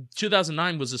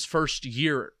 2009 was his first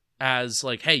year as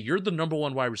hey, you're the number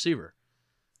 1 wide receiver.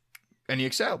 And he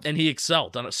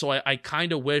excelled. So I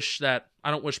kind of wish that,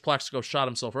 I don't wish Plaxico shot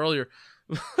himself earlier,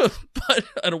 but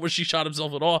I don't wish he shot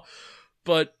himself at all.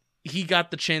 But he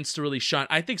got the chance to really shine.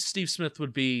 I think Steve Smith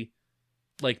would be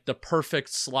like the perfect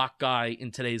slot guy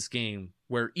in today's game,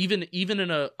 where even in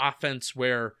an offense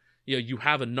where you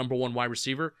have a number one wide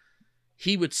receiver,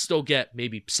 he would still get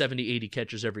maybe 70, 80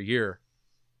 catches every year,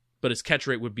 but his catch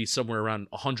rate would be somewhere around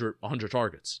 100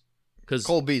 targets. Because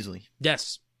Cole Beasley.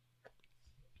 Yes.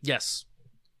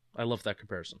 I love that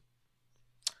comparison.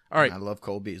 All right. I love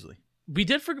Cole Beasley. We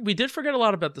did forget a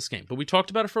lot about this game, but we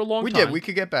talked about it for a long time. We did. We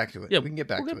could get back to it. Yeah, we can get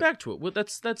back to it. We'll get back to it. Well,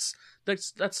 that's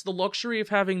the luxury of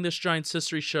having this Giants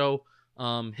history show.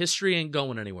 History ain't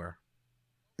going anywhere.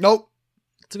 Nope.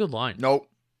 It's a good line. Nope.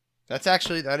 That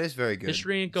is very good.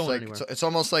 History ain't going anywhere. It's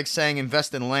almost like saying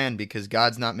invest in land because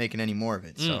God's not making any more of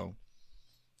it. So,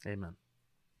 Amen.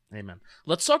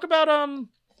 Let's talk about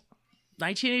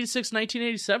 1986,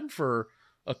 1987 for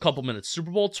a couple minutes.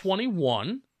 Super Bowl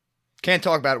 21. Can't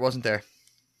talk about it. Wasn't there.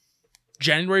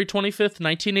 January 25th,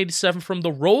 1987, from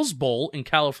the Rose Bowl in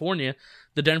California,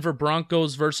 the Denver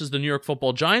Broncos versus the New York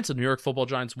Football Giants. The New York Football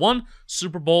Giants won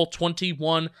Super Bowl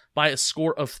 21 by a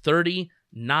score of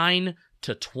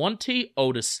 39-20.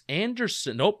 Otis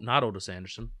Anderson. Nope, not Otis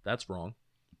Anderson. That's wrong.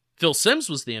 Phil Simms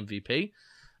was the MVP.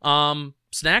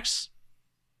 Snacks?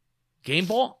 Game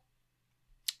ball?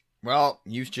 Well,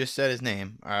 you just said his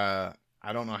name. I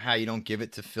don't know how you don't give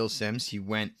it to Phil Simms. He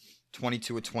went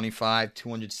 22 of 25,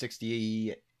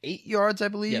 268 yards, I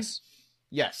believe.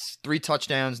 Yes. 3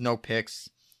 touchdowns, no picks.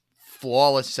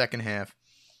 Flawless second half.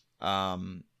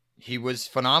 He was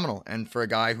phenomenal. And for a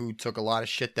guy who took a lot of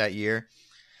shit that year,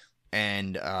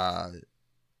 and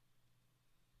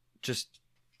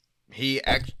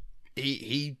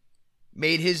he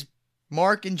made his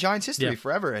mark in Giants history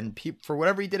forever. And for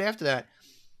whatever he did after that,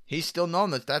 he's still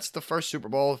known that's the first Super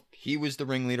Bowl. He was the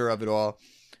ringleader of it all.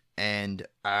 And,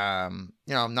 I'm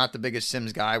not the biggest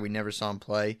Simms guy. We never saw him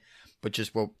play. But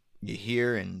just what you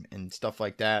hear and stuff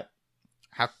like that,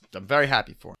 I'm very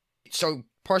happy for him. So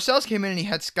Parcells came in and he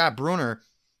had Scott Bruner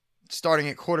starting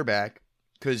at quarterback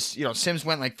because, Simms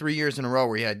went like 3 years in a row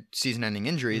where he had season-ending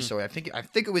injuries. So I think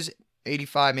it was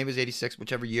 85, maybe it was 86,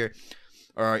 whichever year.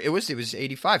 Or it was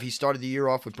 85. He started the year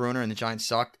off with Bruner and the Giants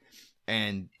sucked.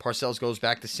 And Parcells goes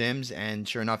back to Simms, and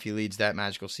sure enough, he leads that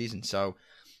magical season. So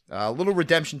a little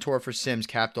redemption tour for Simms,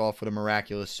 capped off with a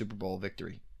miraculous Super Bowl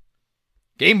victory.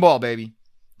 Game ball, baby.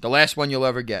 The last one you'll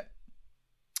ever get.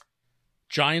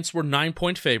 Giants were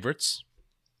 9-point favorites.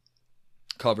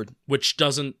 Covered. Which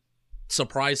doesn't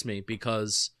surprise me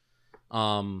because,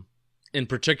 in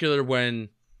particular, when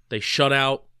they shut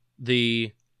out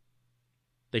the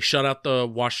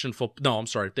Washington football. No, I'm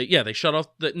sorry. They shut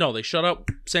out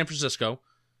San Francisco.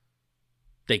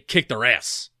 They kicked their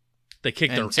ass.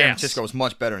 San Francisco was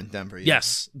much better than Denver. Yeah.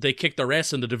 Yes, they kicked their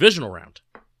ass in the divisional round.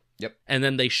 Yep. And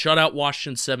then they shut out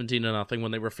Washington 17-0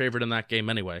 when they were favored in that game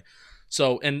anyway.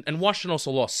 So and Washington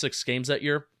also lost 6 games that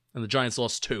year, and the Giants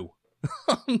lost 2.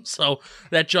 So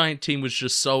that Giant team was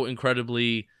just so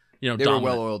incredibly, they dominant. were a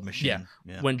well-oiled machine.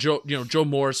 Yeah. When Joe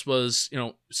Morris was,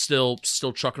 still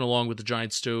trucking along with the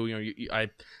Giants too. I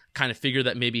kind of figure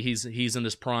that maybe he's in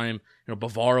his prime.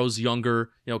 Bavaro's younger,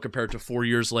 compared to 4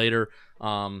 years later.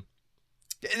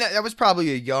 That was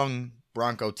probably a young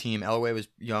Bronco team. Elway was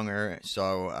younger,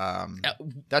 so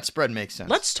that spread makes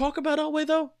sense. Let's talk about Elway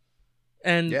though,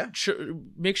 and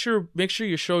make sure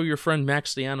you show your friend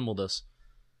Max the Animal this.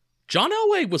 John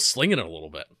Elway was slinging it a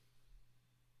little bit.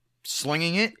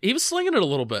 Slinging it? He was slinging it a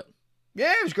little bit.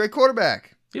 Yeah, he was a great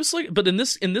quarterback. He was slinging, but in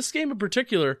this game in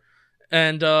particular,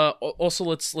 and also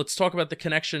let's talk about the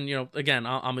connection. Again,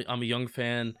 I'm a young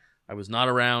fan. I was not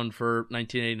around for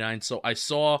 1989, so I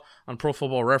saw on Pro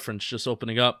Football Reference just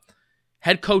opening up,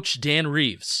 head coach Dan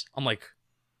Reeves. I'm like,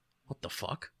 what the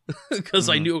fuck? Because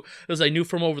I knew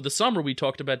from over the summer we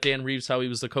talked about Dan Reeves, how he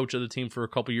was the coach of the team for a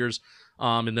couple years.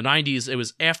 In the 90s, it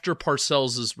was after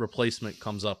Parcells' replacement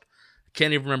comes up. I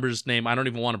can't even remember his name. I don't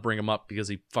even want to bring him up because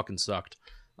he fucking sucked.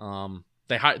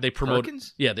 They promoted.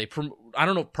 Perkins? Yeah, I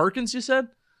don't know. Perkins, you said?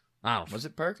 I don't know. Was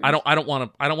it Perkins? I don't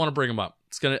want to bring him up.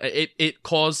 It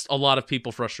caused a lot of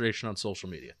people frustration on social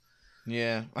media.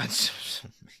 Yeah. A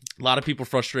lot of people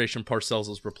frustration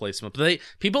Parcells' replacement. But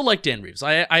people like Dan Reeves.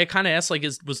 I kind of asked,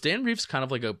 was Dan Reeves kind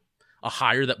of like a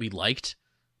hire that we liked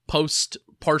post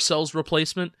Parcells'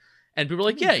 replacement? And people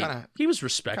were like, he was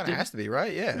respected. Kind of has to be,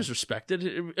 right? Yeah. He was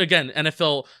respected. Again,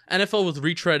 NFL with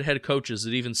retread head coaches,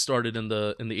 it even started in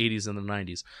the 80s and the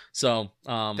 90s. So the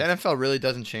NFL really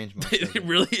doesn't change much. It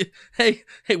really. Hey,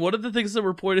 one of the things that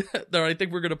we're pointing that I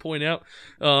think we're going to point out,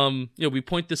 we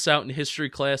point this out in history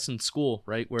class in school,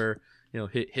 right? Where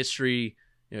history,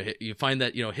 You find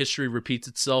that history repeats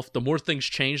itself. The more things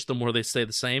change, the more they stay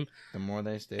the same. The more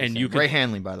they stay. And the same. Ray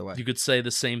Hanley, by the way. You could say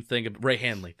the same thing. Ray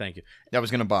Hanley, thank you. That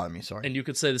was going to bother me. Sorry. And you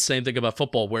could say the same thing about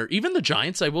football, where even the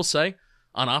Giants, I will say,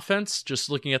 on offense, just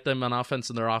looking at them on offense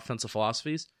and their offensive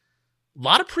philosophies, a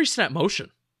lot of pre-snap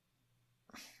motion.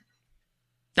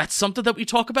 That's something that we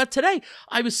talk about today.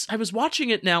 I was watching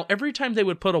it now. Every time they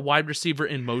would put a wide receiver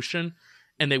in motion,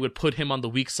 and they would put him on the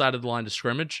weak side of the line of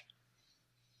scrimmage.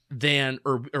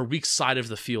 Or weak side of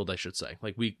the field, I should say.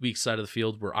 Like weak side of the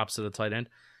field, we're opposite of the tight end.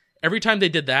 Every time they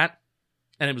did that,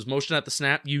 and it was motion at the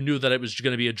snap, you knew that it was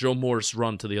going to be a Joe Morris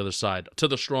run to the other side, to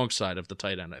the strong side of the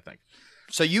tight end, I think.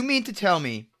 So you mean to tell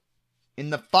me, in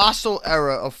the fossil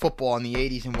era of football in the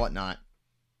 80s and whatnot,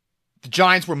 the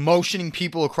Giants were motioning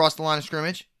people across the line of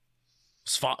scrimmage?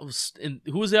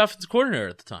 Who was the offensive coordinator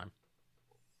at the time?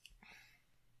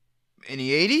 In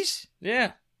the 80s?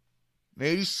 Yeah.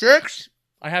 86?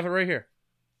 I have it right here.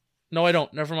 No, I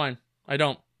don't. Never mind. I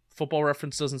don't. Football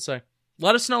Reference doesn't say.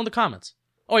 Let us know in the comments.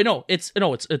 Oh, I know. It's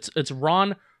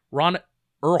Ron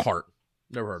Earhart.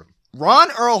 Never heard of him. Ron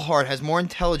Earlhart has more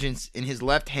intelligence in his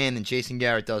left hand than Jason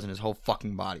Garrett does in his whole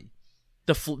fucking body.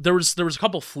 There was a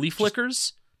couple flea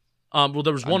flickers. Well,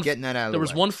 there was one. Getting that out of there the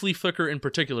was way. one flea flicker in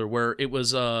particular where it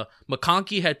was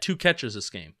McConkey had 2 catches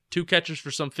this game, 2 catches for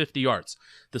some 50 yards.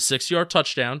 The 6-yard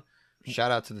touchdown.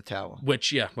 Shout out to the towel.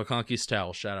 Which, yeah, McConkey's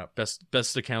towel. Shout out,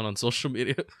 best account on social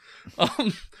media.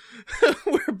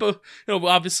 Where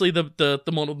obviously the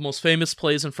one of the most famous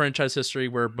plays in franchise history,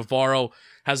 where Bavaro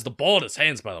has the ball in his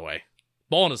hands. By the way,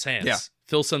 ball in his hands. Yeah.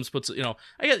 Phil Simms puts he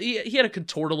had to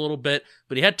contort a little bit,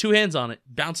 but he had 2 hands on it.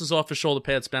 Bounces off his shoulder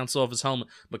pads, bounces off his helmet.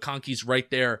 McConkey's right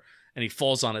there, and he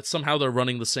falls on it. Somehow they're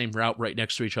running the same route right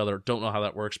next to each other. Don't know how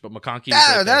that works, but McConkey.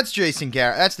 That's Jason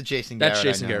Garrett. That's the Jason Garrett. That's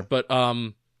Jason Garrett.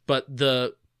 But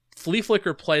the flea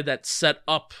flicker play that set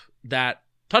up that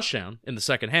touchdown in the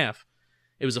second half,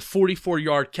 it was a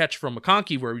 44-yard catch from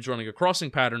McConkey where he was running a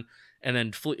crossing pattern, and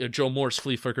then Joe Morris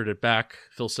flea flickered it back.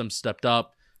 Phil Simms stepped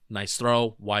up. Nice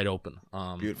throw, wide open.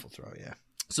 Beautiful throw, yeah.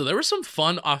 So there were some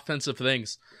fun offensive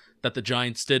things that the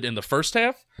Giants did in the first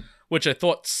half, which I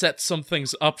thought set some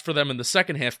things up for them in the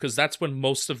second half, because that's when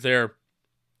most of their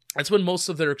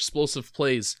explosive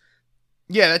plays.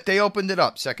 Yeah, they opened it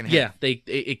up second half. Yeah,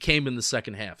 it came in the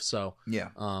second half. So yeah,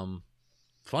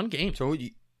 fun game. So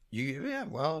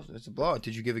well, it's a blowout.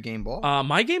 Did you give a game ball?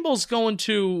 My game ball's going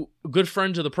to a good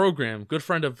friend of the program, a good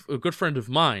friend of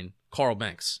mine, Carl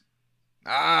Banks.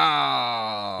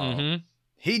 Oh,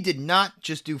 He did not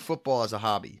just do football as a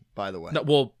hobby, by the way. No,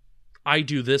 well, I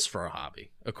do this for a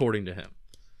hobby, according to him.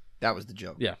 That was the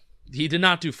joke. Yeah, he did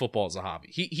not do football as a hobby.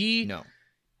 He no.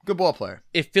 Good ball player.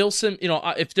 If Phil Simms,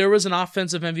 if there was an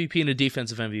offensive MVP and a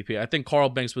defensive MVP, I think Carl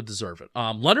Banks would deserve it.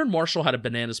 Leonard Marshall had a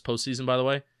bananas postseason, by the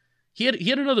way. He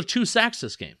had another 2 sacks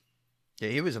this game. Yeah,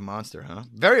 he was a monster, huh?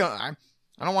 Very. I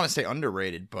don't want to say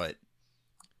underrated, but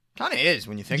kind of is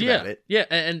when you think about it. Yeah,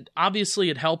 and obviously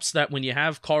it helps that when you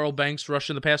have Carl Banks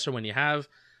rushing the passer, when you have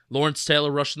Lawrence Taylor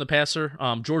rushing the passer,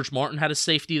 George Martin had a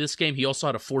safety this game. He also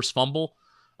had a forced fumble.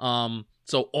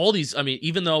 So all these,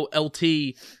 even though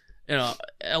LT,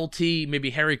 maybe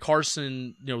Harry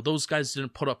Carson, those guys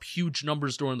didn't put up huge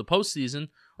numbers during the postseason,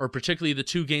 or particularly the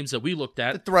 2 games that we looked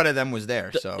at. The threat of them was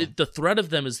there, the threat of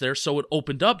them is there, so it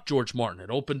opened up George Martin. It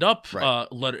opened up,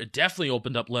 it definitely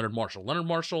opened up Leonard Marshall. Leonard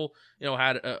Marshall,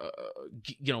 had a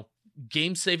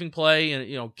game-saving play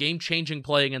and game-changing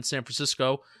play against San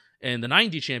Francisco in the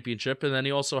 '90 championship, and then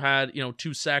he also had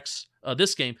 2 sacks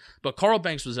this game. But Carl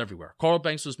Banks was everywhere. Carl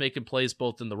Banks was making plays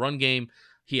both in the run game.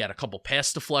 He had a couple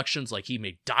pass deflections, like he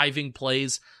made diving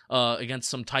plays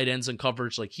against some tight ends in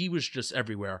coverage. Like he was just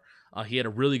everywhere. He had a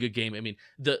really good game.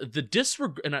 The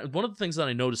disregard, and one of the things that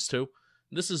I noticed too,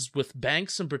 this is with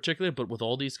Banks in particular, but with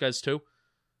all these guys too,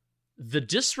 the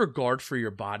disregard for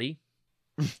your body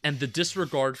and the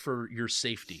disregard for your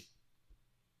safety.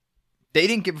 They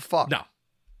didn't give a fuck. No.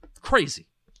 Crazy.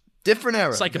 Different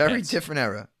era. Psychopaths. Very different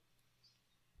era.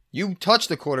 You touch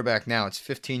the quarterback now, it's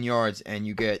 15 yards, and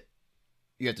you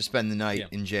have to spend the night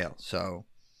in jail. So,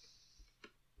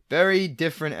 very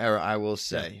different era, I will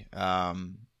say.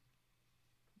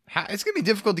 It's gonna be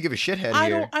difficult to give a shithead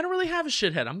here. I don't really have a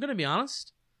shithead. I'm gonna be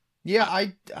honest. Yeah,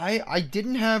 I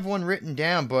didn't have one written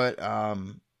down, but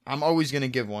I'm always gonna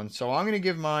give one. So I'm gonna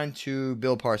give mine to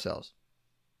Bill Parcells.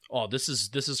 Oh, this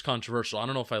is controversial. I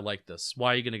don't know if I like this.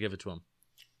 Why are you gonna give it to him?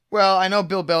 Well, I know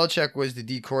Bill Belichick was the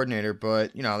D coordinator,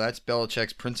 but that's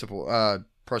Belichick's principle.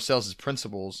 Parcells'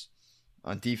 principles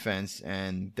on defense,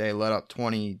 and they let up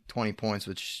 20 points,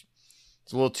 which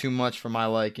is a little too much for my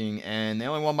liking, and they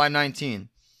only won by 19.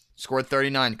 Scored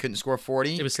 39. Couldn't score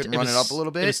 40. Couldn't run it up a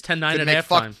little bit. It was 10-9 at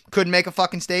halftime. Couldn't make a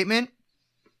fucking statement.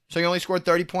 So you only scored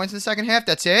 30 points in the second half.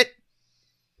 That's it.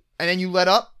 And then you let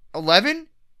up 11.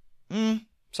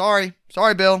 Sorry,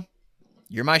 Bill.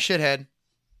 You're my shithead.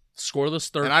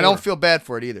 Scoreless third. And I don't feel bad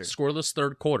for it either. Scoreless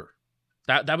third quarter.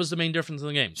 That was the main difference in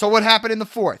the game. So what happened in the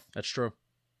fourth? That's true.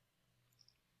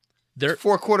 It's a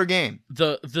 4-quarter game.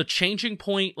 The changing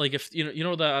point, like if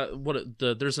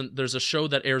there's a show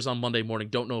that airs on Monday morning.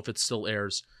 Don't know if it still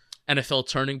airs. NFL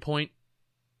Turning Point.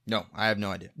 No, I have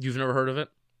no idea. You've never heard of it?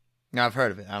 No, I've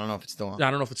heard of it. I don't know if it's still on. I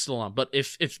don't know if it's still on. But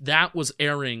if that was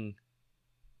airing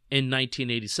in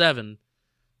 1987,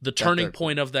 the turning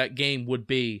point of that game would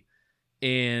be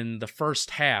in the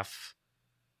first half.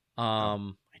 I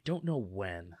don't know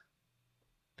when.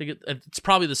 I think it's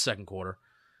probably the second quarter.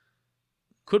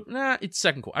 It's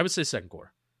second quarter. I would say second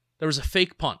quarter. There was a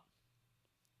fake punt.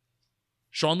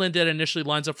 Sean Landeta initially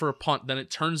lines up for a punt, then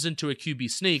it turns into a QB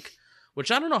sneak,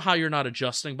 which I don't know how you're not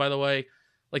adjusting, by the way.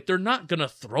 Like, they're not going to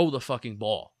throw the fucking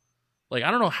ball. Like,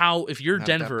 I don't know how, if you're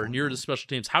Denver and you're the special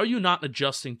teams, how are you not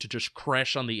adjusting to just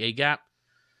crash on the A-gap?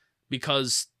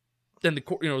 Because then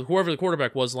whoever the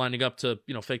quarterback was lining up to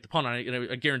fake the punt,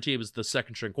 I guarantee it was the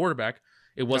second string quarterback.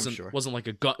 It wasn't like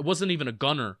it wasn't even a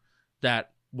gunner that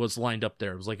was lined up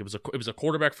there. It was like it was a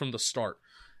quarterback from the start,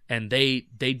 and they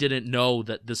didn't know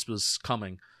that this was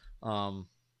coming. Then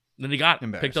he got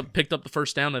it. Picked up the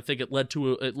first down. I think it led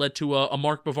to a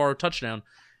Mark Bavaro touchdown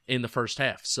in the first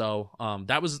half. So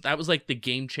that was like the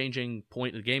game changing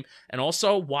point of the game, and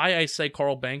also why I say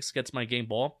Carl Banks gets my game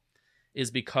ball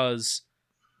is because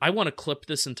I want to clip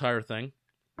this entire thing.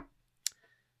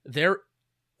 There's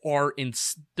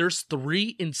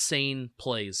 3 insane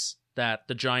plays that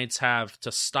the Giants have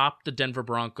to stop the Denver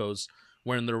Broncos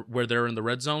where they're in the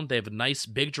red zone. They have a nice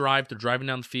big drive. They're driving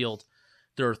down the field.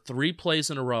 There are 3 plays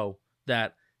in a row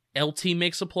that LT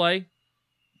makes a play,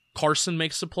 Carson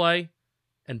makes a play,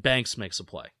 and Banks makes a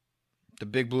play. The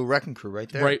Big Blue Wrecking Crew right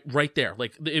there. Right there.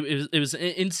 Like it was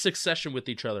in succession with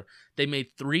each other. They made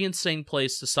 3 insane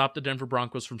plays to stop the Denver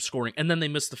Broncos from scoring, and then they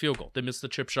missed the field goal. They missed the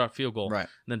chip shot field goal, right?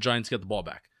 And then Giants get the ball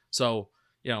back. So,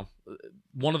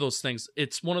 one of those things.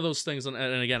 It's one of those things, and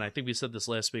again, I think we said this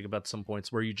last week about some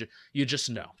points where you just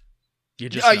know. You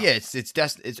just know. Yeah, it's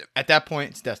at that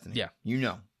point it's destiny. Yeah.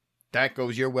 That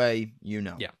goes your way,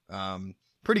 Yeah.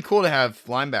 Pretty cool to have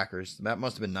linebackers. That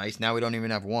must have been nice. Now we don't even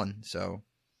have one, so.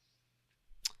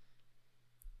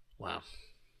 Wow.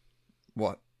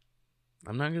 What?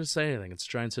 I'm not going to say anything. It's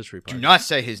Giants History Podcast. Do not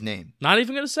say his name. Not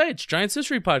even going to say it. It's Giants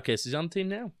History Podcast. He's on the team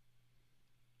now.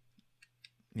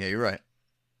 Yeah, you're right.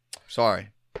 Sorry.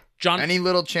 Any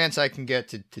little chance I can get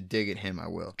to dig at him, I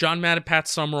will. John Madden, Pat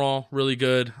Summerall, really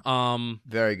good.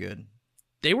 Very good.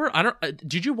 They were.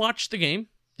 Did you watch the game?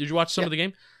 Did you watch some of the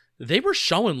game? They were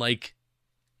showing like.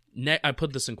 I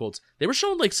put this in quotes. They were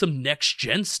showing like some next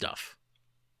gen stuff.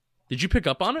 Did you pick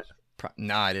up on it?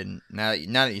 No, I didn't. Now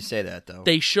that you say that, though.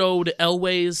 They showed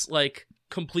Elway's like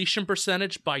completion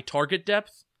percentage by target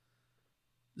depth.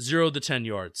 0 to 10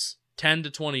 yards, 10 to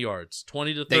 20 yards,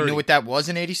 20 to 30. They knew what that was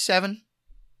in '87.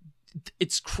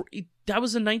 That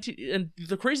was in 19. And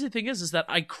the crazy thing is that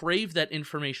I crave that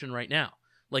information right now.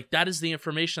 Like, that is the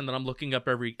information that I'm looking up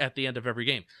at the end of every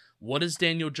game. What is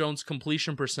Daniel Jones'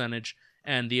 completion percentage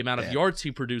and the amount of yards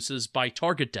he produces by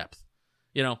target depth?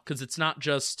 Because it's not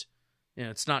just.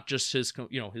 It's not just his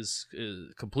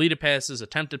completed passes,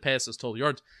 attempted passes, total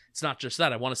yards. It's not just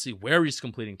that. I want to see where he's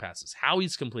completing passes, how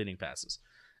he's completing passes.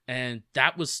 And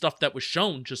that was stuff that was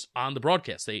shown just on the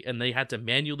broadcast. They had to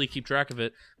manually keep track of it.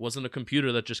 It wasn't a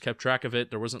computer that just kept track of it.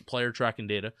 There wasn't player tracking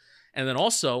data. And then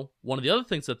also, one of the other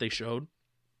things that they showed,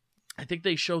 I think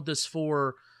they showed this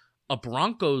for a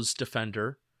Broncos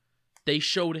defender. They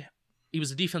showed, he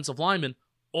was a defensive lineman,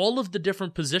 all of the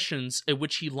different positions at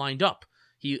which he lined up.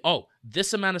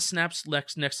 This amount of snaps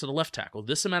next to the left tackle,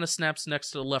 this amount of snaps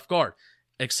next to the left guard,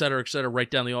 et cetera,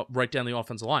 right down the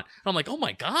offensive line. And I'm like, oh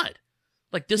my God.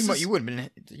 Like,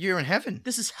 you're in heaven.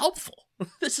 This is helpful.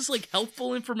 This is like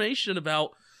helpful information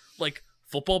about like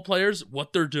football players,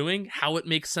 what they're doing, how it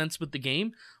makes sense with the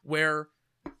game, where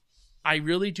I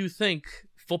really do think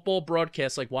football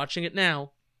broadcasts, like watching it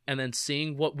now and then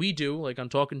seeing what we do, like on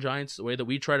Talkin Giants, the way that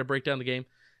we try to break down the game,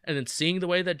 and then seeing the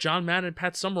way that John Madden and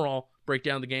Pat Summerall break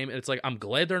down the game, and it's like, I'm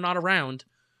glad they're not around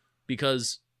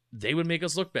because they would make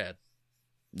us look bad.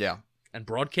 Yeah. And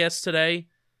broadcasts today,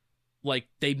 like,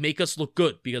 they make us look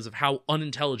good because of how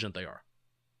unintelligent they are.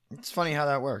 It's funny how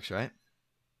that works, right?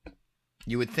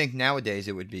 You would think nowadays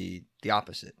it would be the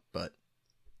opposite, but...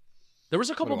 There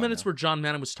was a couple minutes where John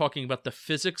Madden was talking about the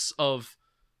physics of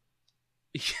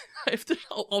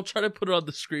I'll try to put it on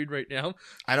the screen right now.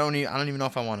 I don't even know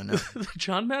if I want to know.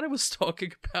 John Madden was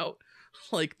talking about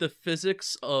like the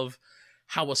physics of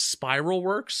how a spiral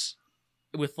works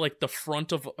with like the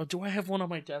front of. Do I have one on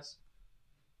my desk?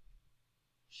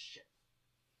 Shit.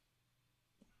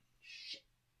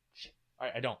 All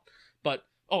right, I don't. But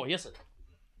yes, I do.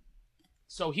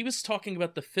 So he was talking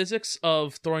about the physics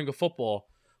of throwing a football,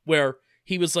 where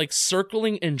he was like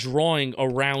circling and drawing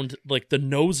around like the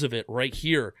nose of it right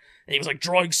here. And he was like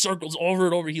drawing circles over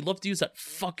and over. He loved to use that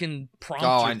fucking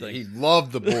prompter thing. He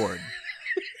loved the board.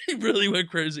 He really went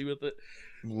crazy with it.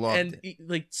 Loved it.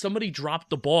 Like somebody dropped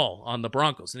the ball on the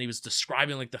Broncos and he was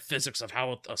describing like the physics of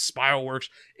how a spiral works.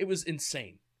 It was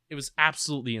insane. It was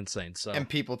absolutely insane. So and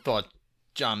people thought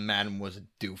John Madden was a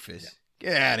doofus. Yeah.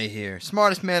 Get out of here.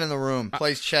 Smartest man in the room.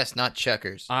 Plays chess, not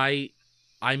checkers. I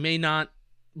may not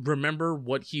remember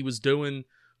what he was doing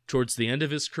towards the end of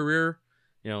his career.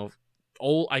 You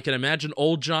know, I can imagine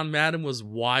old John Madden was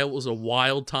wild. It was a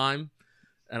wild time,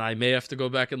 and I may have to go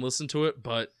back and listen to it.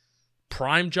 But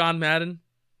prime John Madden,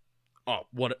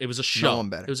 it was a show. No one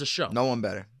better. It was a show. No one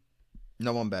better.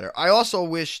 No one better. I also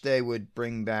wish they would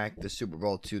bring back the Super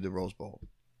Bowl to the Rose Bowl.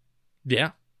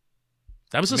 Yeah.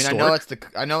 That was historic.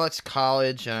 I know it's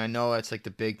college, and I know it's like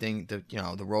the big thing.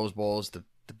 The Rose Bowl is the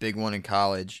big one in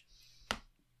college,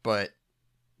 but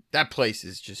that place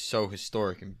is just so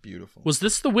historic and beautiful. Was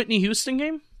this the Whitney Houston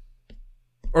game,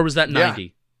 or was that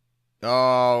 90? Yeah.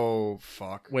 Oh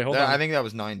fuck! Wait, hold on. I think that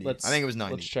was 90. I think it was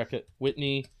 90. Let's check it.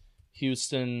 Whitney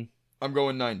Houston. I'm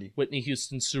going 90. Whitney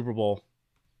Houston Super Bowl.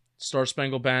 Star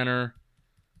Spangled Banner.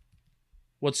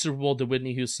 What Super Bowl did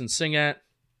Whitney Houston sing at?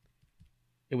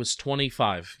 It was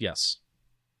 25, yes.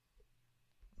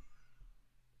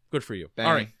 Good for you. Bang.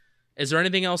 All right. Is there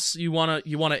anything else you wanna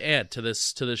add to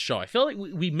this show? I feel like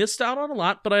we missed out on a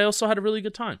lot, but I also had a really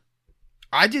good time.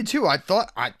 I did too.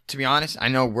 To be honest, I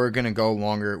know we're gonna go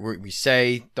longer. We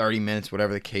say 30 minutes,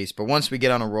 whatever the case, but once we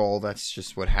get on a roll, that's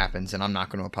just what happens, and I'm not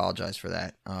going to apologize for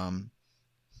that.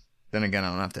 Then again, I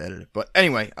don't have to edit it. But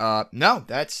anyway, no,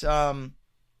 that's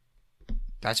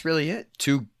really it.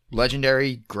 2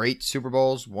 legendary, great Super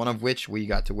Bowls, one of which we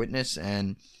got to witness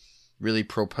and really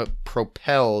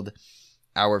propelled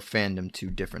our fandom to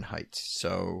different heights.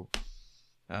 So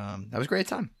that was a great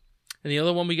time. And the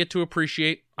other one we get to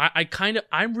appreciate,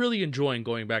 I'm really enjoying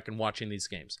going back and watching these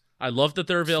games. I love that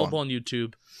they're available on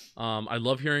YouTube. I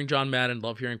love hearing John Madden,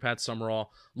 love hearing Pat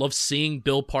Summerall, love seeing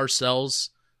Bill Parcells,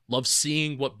 love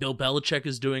seeing what Bill Belichick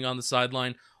is doing on the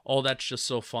sideline. All that's just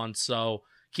so fun. So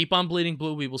keep on bleeding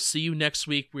blue. We will see you next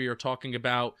week. We are talking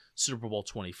about Super Bowl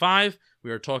 25.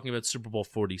 We are talking about Super Bowl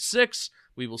 46.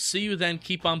 We will see you then.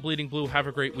 Keep on bleeding blue. Have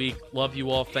a great week. Love you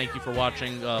all. Thank you for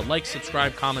watching. Like,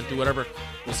 subscribe, comment, do whatever.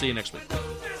 We'll see you next week.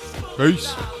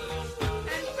 Peace.